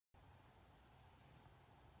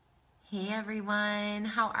Hey everyone,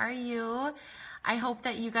 how are you? I hope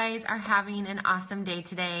that you guys are having an awesome day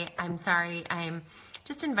today. I'm sorry, I'm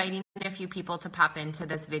just inviting a few people to pop into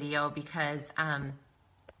this video because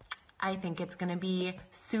I think it's going to be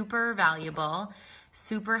super valuable,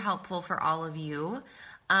 super helpful for all of you.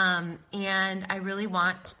 And I really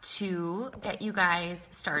want to get you guys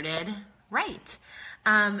started right.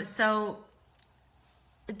 So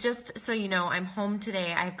just so you know, I'm home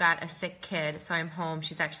today. I've got a sick kid, so I'm home.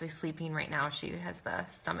 She's actually sleeping right now. She has the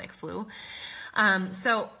stomach flu.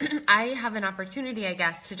 So I have an opportunity, I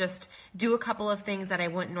guess, to just do a couple of things that I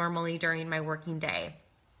wouldn't normally during my working day.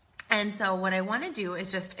 And so what I want to do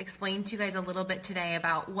is just explain to you guys a little bit today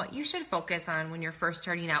about what you should focus on when you're first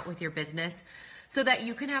starting out with your business so that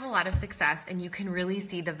you can have a lot of success and you can really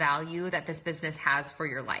see the value that this business has for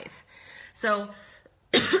your life. So,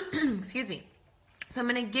 excuse me. So I'm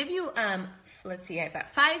going to give you, let's see, I've got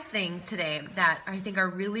 5 things today that I think are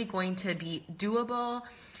really going to be doable,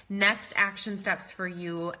 next action steps for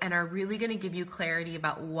you, and are really going to give you clarity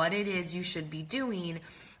about what it is you should be doing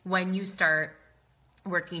when you start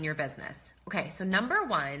working your business. Okay, so number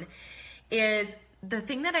 1 is the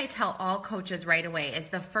thing that I tell all coaches right away is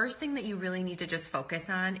the first thing that you really need to just focus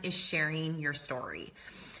on is sharing your story.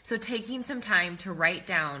 So taking some time to write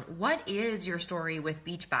down what is your story with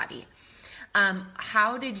Beachbody.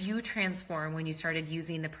 How did you transform when you started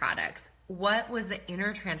using the products? What was the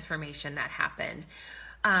inner transformation that happened?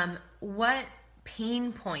 What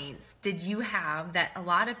pain points did you have that a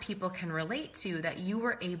lot of people can relate to that you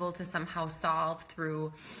were able to somehow solve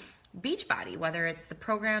through Beachbody, whether it's the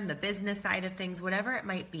program, the business side of things, whatever it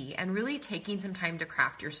might be, and really taking some time to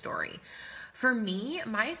craft your story. For me,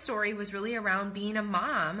 my story was really around being a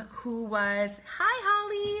mom who was, hi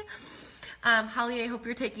Holly, Holly, I hope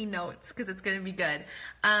you're taking notes because it's going to be good.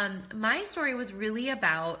 My story was really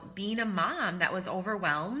about being a mom that was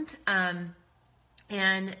overwhelmed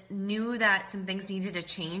and knew that some things needed to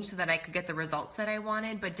change so that I could get the results that I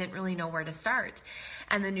wanted, but didn't really know where to start.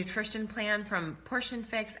 And the nutrition plan from Portion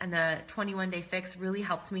Fix and the 21-day fix really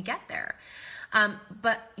helped me get there.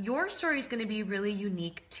 But your story is going to be really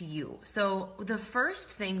unique to you. So the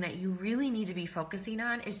first thing that you really need to be focusing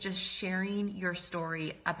on is just sharing your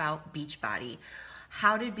story about Beachbody.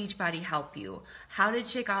 How did Beachbody help you? How did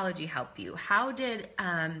Shakeology help you? How did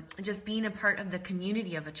just being a part of the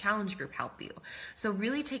community of a challenge group help you? So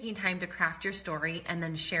really taking time to craft your story and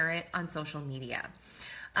then share it on social media.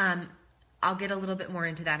 I'll get a little bit more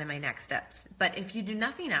into that in my next steps. But if you do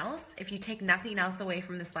nothing else, if you take nothing else away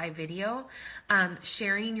from this live video,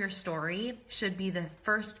 sharing your story should be the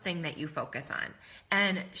first thing that you focus on.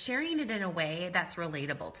 And sharing it in a way that's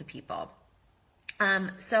relatable to people.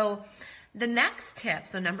 So the next tip,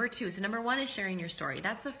 so number 2, so number 1 is sharing your story.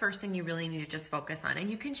 That's the first thing you really need to just focus on. And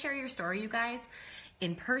you can share your story, you guys,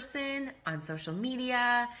 in person, on social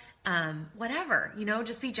media, whatever,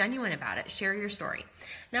 just be genuine about it. Share your story.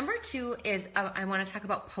 Number 2 is I want to talk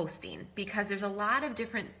about posting because there's a lot of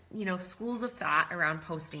different, schools of thought around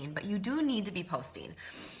posting, but you do need to be posting.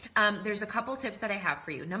 There's a couple tips that I have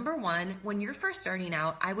for you. Number 1, when you're first starting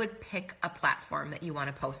out, I would pick a platform that you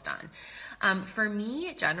want to post on. For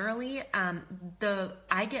me, generally,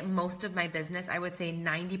 I get most of my business, I would say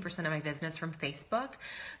 90% of my business from Facebook.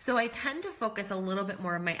 So I tend to focus a little bit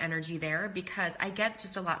more of my energy there because I get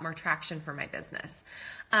just a lot more traction for my business.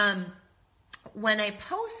 When I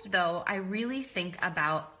post though, I really think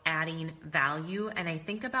about adding value and I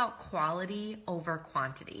think about quality over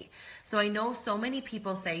quantity. So I know so many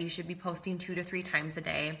people say you should be posting 2 to 3 times a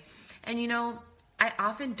day. And I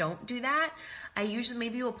often don't do that. I usually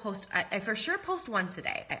maybe will post, I for sure post once a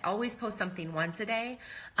day. I always post something once a day.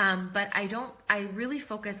 But I really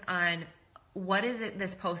focus on what is it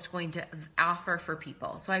this post going to offer for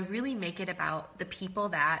people. So I really make it about the people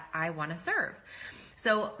that I want to serve.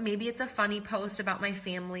 So maybe it's a funny post about my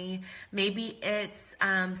family. Maybe it's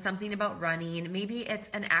something about running. Maybe it's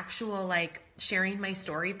an actual sharing my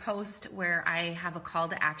story post where I have a call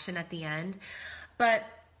to action at the end. But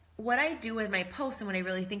what I do with my posts and what I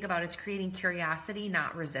really think about is creating curiosity,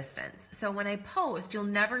 not resistance. So when I post, you'll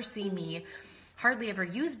never see me hardly ever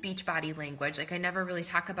use Beachbody language. I never really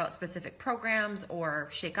talk about specific programs or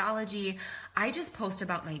Shakeology. I just post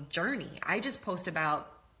about my journey. I just post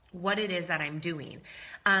about what it is that I'm doing.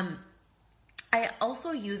 I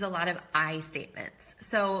also use a lot of I statements.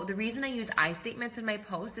 So the reason I use I statements in my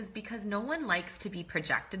posts is because no one likes to be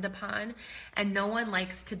projected upon, and no one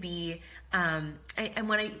likes to be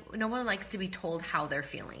no one likes to be told how they're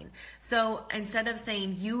feeling. So instead of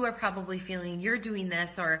saying you are probably feeling, you're doing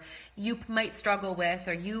this, or you might struggle with,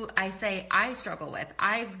 or I say I struggle with,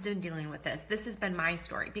 I've been dealing with this. This has been my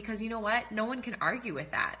story, because you know what? No one can argue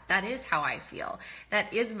with that. That is how I feel.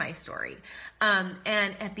 That is my story. And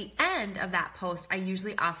at the end of that post, I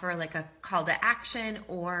usually offer like a call to action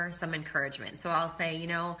or some encouragement. So I'll say,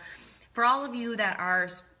 for all of you that are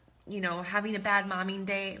having a bad momming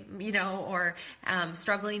day, or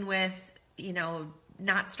struggling with,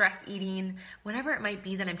 not stress eating, whatever it might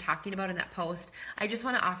be that I'm talking about in that post, I just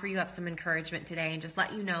want to offer you up some encouragement today and just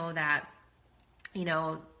let you know that,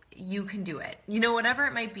 you can do it, whatever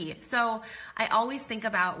it might be. So I always think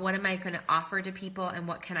about what am I going to offer to people, and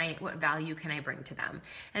what value can I bring to them?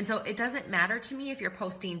 And so it doesn't matter to me if you're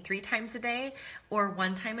posting 3 times a day or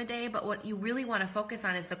 1 time a day, but what you really want to focus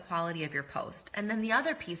on is the quality of your post. And then the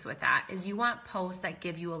other piece with that is you want posts that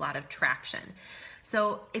give you a lot of traction.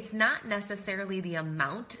 So it's not necessarily the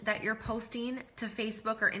amount that you're posting to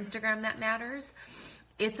Facebook or Instagram that matters.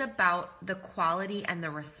 It's about the quality and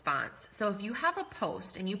the response. So if you have a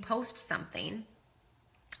post and you post something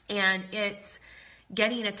and it's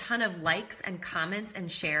getting a ton of likes and comments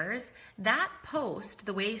and shares, that post,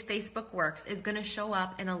 the way Facebook works, is going to show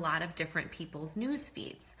up in a lot of different people's news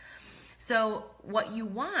feeds. So what you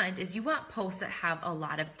want is posts that have a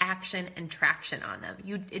lot of action and traction on them.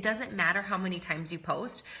 It doesn't matter how many times you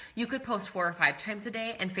post. You could post 4 or 5 times a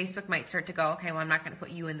day, and Facebook might start to go, okay, well, I'm not going to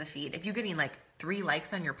put you in the feed. If you're getting like 3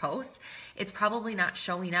 likes on your posts, it's probably not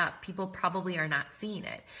showing up. People probably are not seeing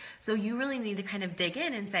it. So you really need to kind of dig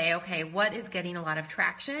in and say, okay, what is getting a lot of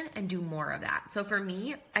traction, and do more of that. So for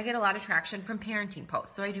me, I get a lot of traction from parenting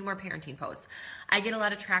posts. So I do more parenting posts. I get a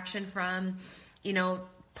lot of traction from,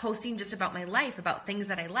 posting just about my life, about things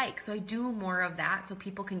that I like. So I do more of that so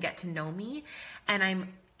people can get to know me, and I'm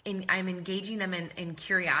engaging them in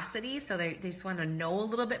curiosity, so they just want to know a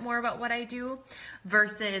little bit more about what I do,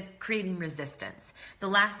 versus creating resistance. The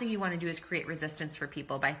last thing you want to do is create resistance for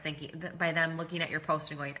people by them looking at your post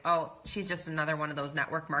and going, oh, she's just another one of those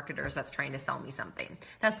network marketers that's trying to sell me something.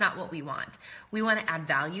 That's not what we want. We want to add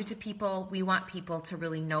value to people. We want people to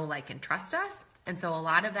really know, like, and trust us. And so a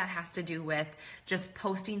lot of that has to do with just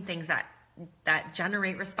posting things that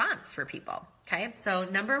generate response for people. Okay. So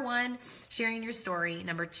number 1, sharing your story.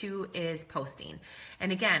 Number 2 is posting.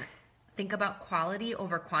 And again, think about quality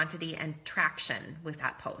over quantity and traction with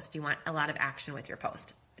that post. You want a lot of action with your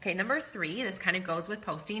post. Okay. Number 3, this kind of goes with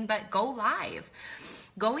posting, but go live.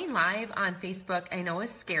 Going live on Facebook, I know, is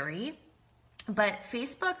scary, but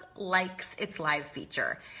Facebook likes its live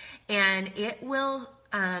feature, and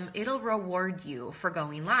it'll reward you for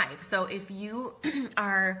going live. So if you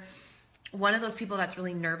are one of those people that's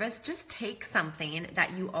really nervous, just take something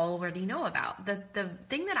that you already know about. The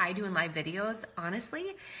thing that I do in live videos,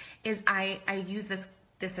 honestly, is I use this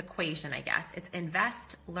equation, I guess. It's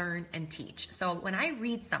invest, learn, and teach. So when I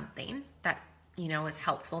read something that is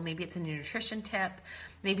helpful, maybe it's a nutrition tip,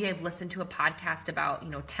 maybe I've listened to a podcast about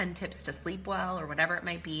 10 tips to sleep well, or whatever it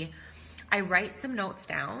might be, I write some notes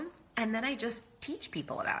down, and then I just teach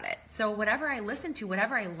people about it. So whatever I listened to,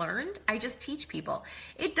 whatever I learned, I just teach people.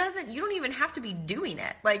 You don't even have to be doing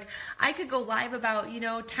it. Like, I could go live about,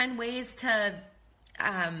 10 ways to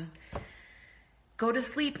go to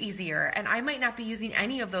sleep easier. And I might not be using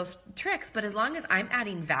any of those tricks, but as long as I'm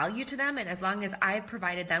adding value to them, and as long as I've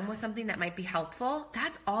provided them with something that might be helpful,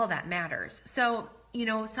 that's all that matters. So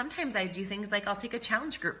sometimes I do things like I'll take a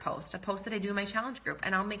challenge group post, a post that I do in my challenge group,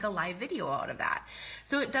 and I'll make a live video out of that.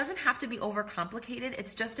 So it doesn't have to be overcomplicated.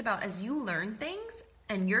 It's just about, as you learn things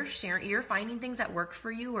and you're finding things that work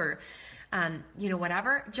for you, or,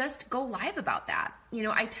 whatever, just go live about that.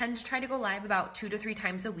 I tend to try to go live about 2 to 3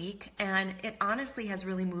 times a week, and it honestly has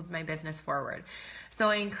really moved my business forward. So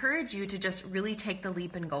I encourage you to just really take the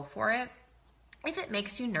leap and go for it. If it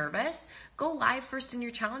makes you nervous, go live first in your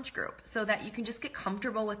challenge group so that you can just get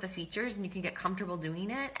comfortable with the features and you can get comfortable doing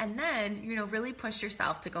it. And then, really push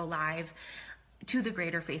yourself to go live to the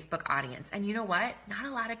greater Facebook audience. And you know what? Not a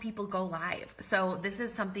lot of people go live. So this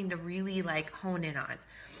is something to really hone in on.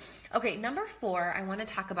 Okay, number 4, I want to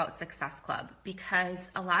talk about Success Club, because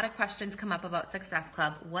a lot of questions come up about Success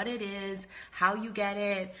Club, what it is, how you get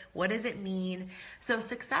it, what does it mean? So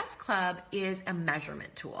Success Club is a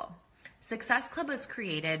measurement tool. Success Club was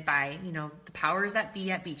created by, the powers that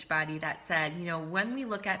be at Beachbody that said, when we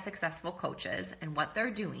look at successful coaches and what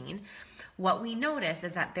they're doing, what we notice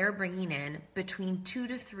is that they're bringing in between 2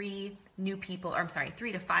 to 3 new people, or I'm sorry,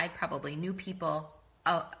 3 to 5 probably new people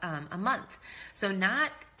a month. So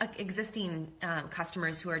not existing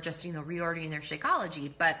customers who are just, reordering their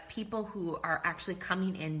Shakeology, but people who are actually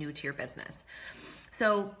coming in new to your business.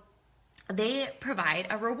 So they provide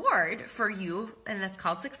a reward for you, and that's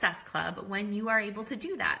called Success Club, when you are able to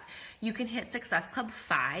do that. You can hit Success Club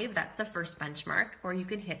 5, that's the first benchmark, or you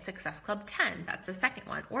can hit Success Club 10, that's the second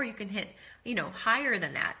one, or you can hit, higher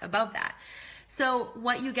than that, above that. So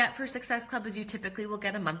what you get for Success Club is you typically will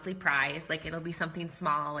get a monthly prize, like it'll be something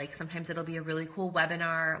small, like sometimes it'll be a really cool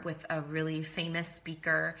webinar with a really famous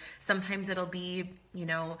speaker. Sometimes it'll be,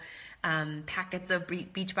 packets of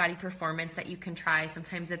Beachbody Performance that you can try.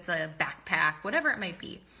 Sometimes it's a backpack, whatever it might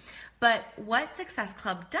be. But what Success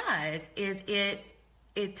Club does is it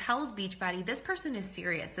tells Beachbody, this person is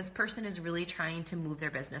serious. This person is really trying to move their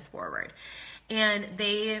business forward. And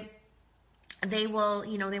they will,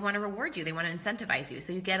 they want to reward you. They want to incentivize you.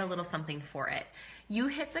 So you get a little something for it. You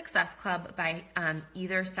hit Success Club by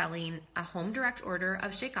either selling a home direct order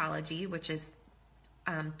of Shakeology, which is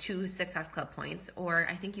 2 Success Club points, or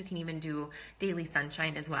I think you can even do Daily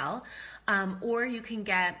Sunshine as well. Or you can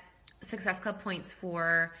get Success Club points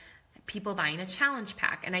for people buying a challenge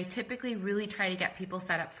pack. And I typically really try to get people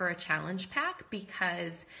set up for a challenge pack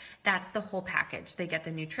because that's the whole package. They get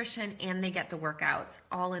the nutrition and they get the workouts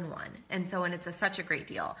all in one. And it's such a great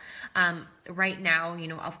deal. Right now,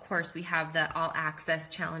 of course, we have the all access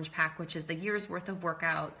challenge pack, which is the year's worth of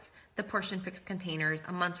workouts, the portion fixed containers,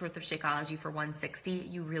 a month's worth of Shakeology for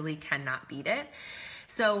 $160. You really cannot beat it.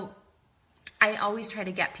 So I always try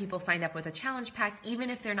to get people signed up with a challenge pack,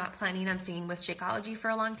 even if they're not planning on staying with Shakeology for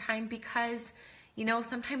a long time, because,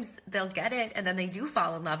 sometimes they'll get it and then they do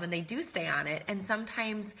fall in love and they do stay on it. And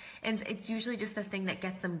sometimes, and it's usually just the thing that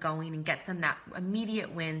gets them going and gets them that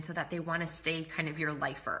immediate win so that they want to stay kind of your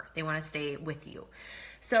lifer. They want to stay with you.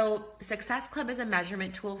 So Success Club is a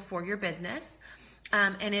measurement tool for your business.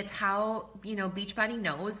 And it's how, Beachbody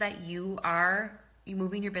knows that you are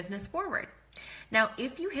moving your business forward. Now,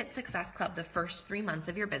 if you hit Success Club the first 3 months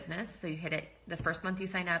of your business, so you hit it the first month you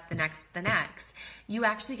sign up, the next, you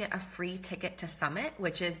actually get a free ticket to Summit,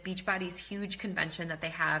 which is Beachbody's huge convention that they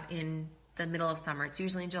have in the middle of summer. It's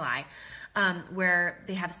usually in July, where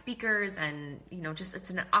they have speakers and, it's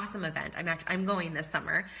an awesome event. I'm going this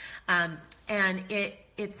summer. And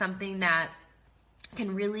it's something that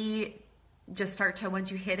can really just start to,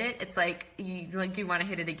 once you hit it, it's like you want to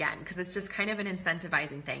hit it again, because it's just kind of an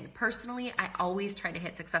incentivizing thing. Personally, I always try to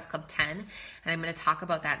hit Success Club 10, and I'm going to talk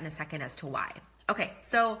about that in a second as to why. Okay,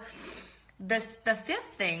 so the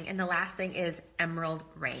fifth thing and the last thing is Emerald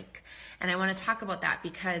rank. And I want to talk about that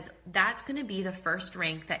because that's going to be the first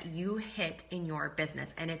rank that you hit in your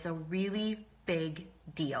business, and it's a really big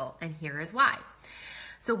deal, and here is why.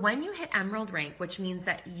 So when you hit Emerald rank, which means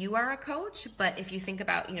that you are a coach, but if you think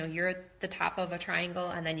about, you're at the top of a triangle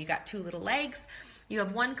and then you got 2 little legs, you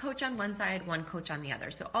have one coach on one side, one coach on the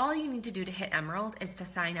other. So all you need to do to hit Emerald is to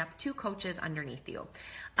sign up 2 coaches underneath you.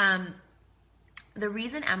 The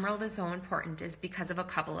reason Emerald is so important is because of a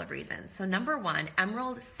couple of reasons. So number one,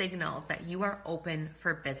 Emerald signals that you are open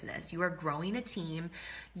for business. You are growing a team.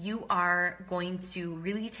 You are going to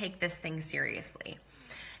really take this thing seriously.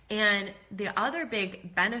 And the other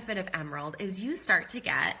big benefit of Emerald is you start to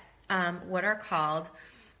get what are called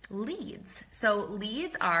leads. So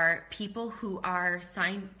leads are people who are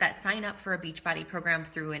sign up for a Beachbody program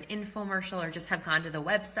through an infomercial or just have gone to the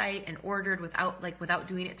website and ordered without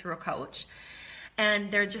doing it through a coach.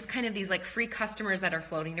 And they're just kind of these like free customers that are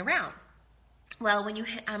floating around. Well, when you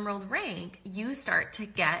hit Emerald rank, you start to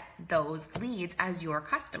get those leads as your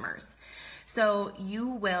customers. So you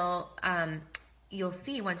will you'll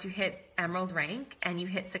see once you hit Emerald rank and you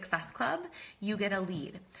hit Success Club, you get a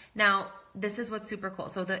lead. Now, this is what's super cool.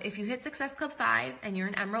 So if you hit Success Club 5 and you're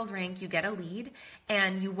in Emerald rank, you get a lead,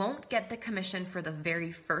 and you won't get the commission for the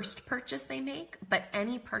very first purchase they make, but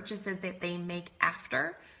any purchases that they make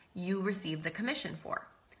after, you receive the commission for.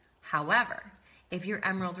 However, if you're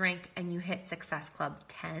Emerald rank and you hit Success Club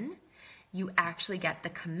 10, you actually get the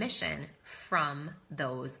commission from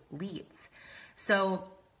those leads. So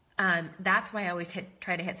that's why I always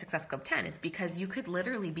try to hit Success Club 10, is because you could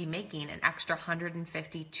literally be making an extra $150,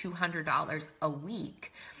 $200 a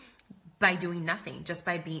week by doing nothing, just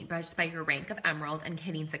by your rank of Emerald and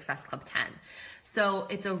hitting Success Club 10. So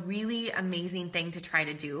it's a really amazing thing to try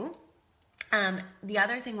to do. The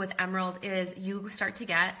other thing with Emerald is you start to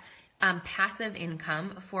get passive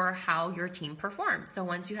income for how your team performs. So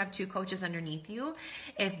once you have 2 coaches underneath you,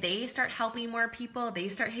 if they start helping more people, they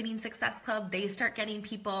start hitting Success Club, they start getting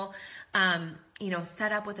people,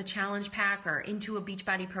 set up with a challenge pack or into a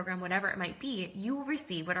Beachbody program, whatever it might be, you will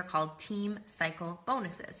receive what are called team cycle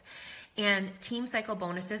bonuses. And team cycle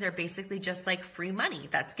bonuses are basically just like free money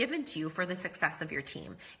that's given to you for the success of your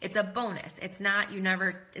team. It's a bonus. It's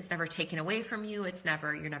never taken away from you.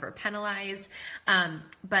 You're never penalized.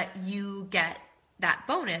 But you get that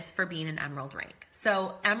bonus for being an Emerald rank.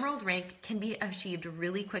 So Emerald rank can be achieved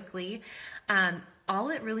really quickly. All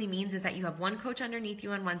it really means is that you have 1 coach underneath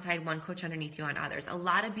you on one side, 1 coach underneath you on others. A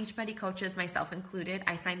lot of Beachbody coaches, myself included,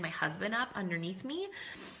 I signed my husband up underneath me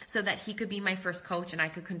so that he could be my first coach and I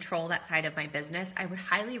could control that side of my business. I would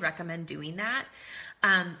highly recommend doing that.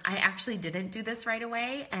 I actually didn't do this right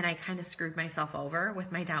away, and I kind of screwed myself over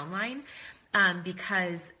with my downline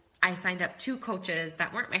because I signed up 2 coaches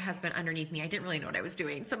that weren't my husband underneath me. I didn't really know what I was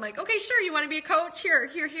doing. So I'm like, okay, sure, you want to be a coach?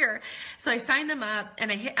 Here. So I signed them up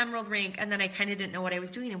and I hit Emerald rank, and then I kind of didn't know what I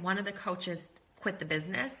was doing. And one of the coaches quit the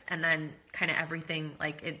business, and then kind of everything,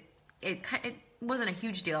 like it wasn't a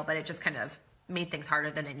huge deal, but it just kind of made things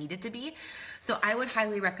harder than it needed to be. So I would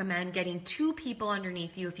highly recommend getting 2 people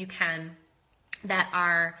underneath you if you can, that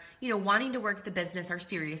are, wanting to work the business, are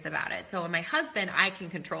serious about it. So my husband, I can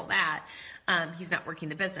control that. He's not working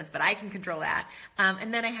the business, but I can control that.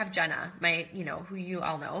 And then I have Jenna, who you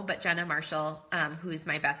all know, but Jenna Marshall, who's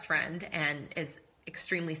my best friend and is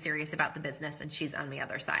extremely serious about the business, and she's on the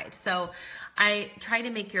other side. So I try to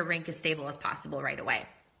make your rank as stable as possible right away.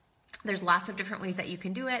 There's lots of different ways that you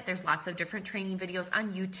can do it. There's lots of different training videos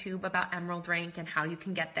on YouTube about Emerald rank and how you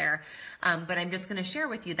can get there. But I'm just going to share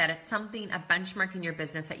with you that it's something, a benchmark in your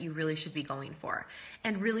business that you really should be going for.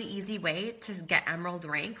 And really easy way to get Emerald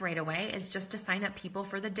rank right away is just to sign up people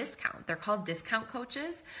for the discount. They're called discount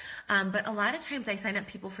coaches. But a lot of times I sign up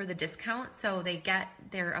people for the discount. So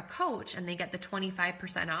they're a coach and they get the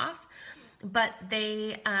 25% off, but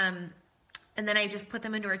and then I just put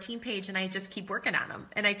them into our team page and I just keep working on them.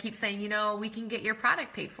 And I keep saying, we can get your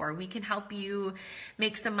product paid for. We can help you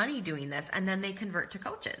make some money doing this. And then they convert to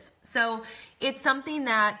coaches. So it's something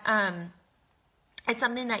that,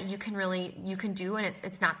 you can do, and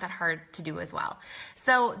it's not that hard to do as well.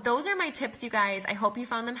 So those are my tips, you guys. I hope you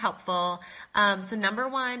found them helpful. So number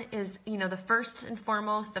 1 is, the first and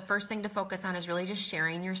foremost, the first thing to focus on is really just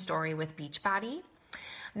sharing your story with Beachbody.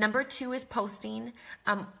 Number 2 is posting.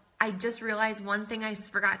 I just realized one thing I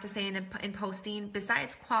forgot to say in posting,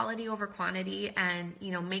 besides quality over quantity and,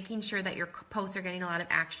 making sure that your posts are getting a lot of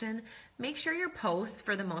action, make sure your posts,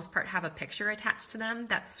 for the most part, have a picture attached to them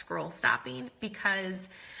that's scroll stopping, because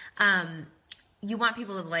you want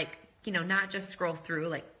people to not just scroll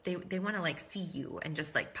through, they want to see you and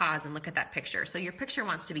just pause and look at that picture. So your picture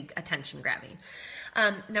wants to be attention grabbing.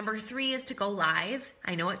 Number 3 is to go live.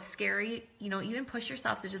 I know it's scary, even push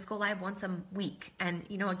yourself to just go live once a week. And,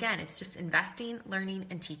 again, it's just investing, learning,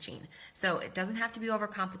 and teaching. So it doesn't have to be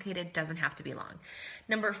overcomplicated, doesn't have to be long.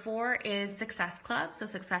 Number 4 is Success Club. So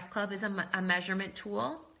Success Club is a measurement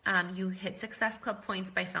tool. You hit Success Club points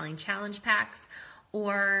by selling challenge packs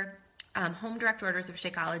or home direct orders of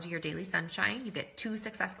Shakeology or Daily Sunshine. You get 2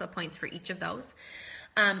 Success Club points for each of those.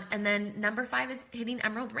 And then number 5 is hitting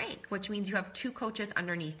Emerald rank, which means you have 2 coaches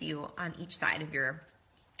underneath you on each side of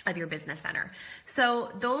your business center.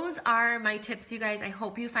 So those are my tips, you guys. I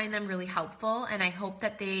hope you find them really helpful, and I hope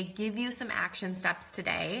that they give you some action steps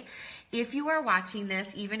today. If you are watching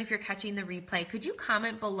this, even if you're catching the replay, could you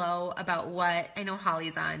comment below about what, I know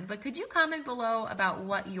Holly's on, but could you comment below about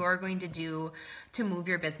what you're going to do to move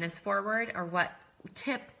your business forward, or what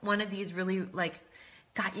tip one of these really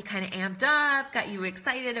got you kind of amped up, got you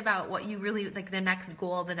excited about what you really, the next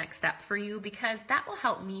goal, the next step for you, because that will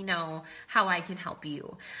help me know how I can help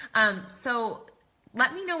you. So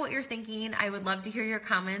let me know what you're thinking. I would love to hear your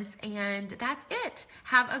comments, and that's it.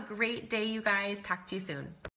 Have a great day, you guys. Talk to you soon.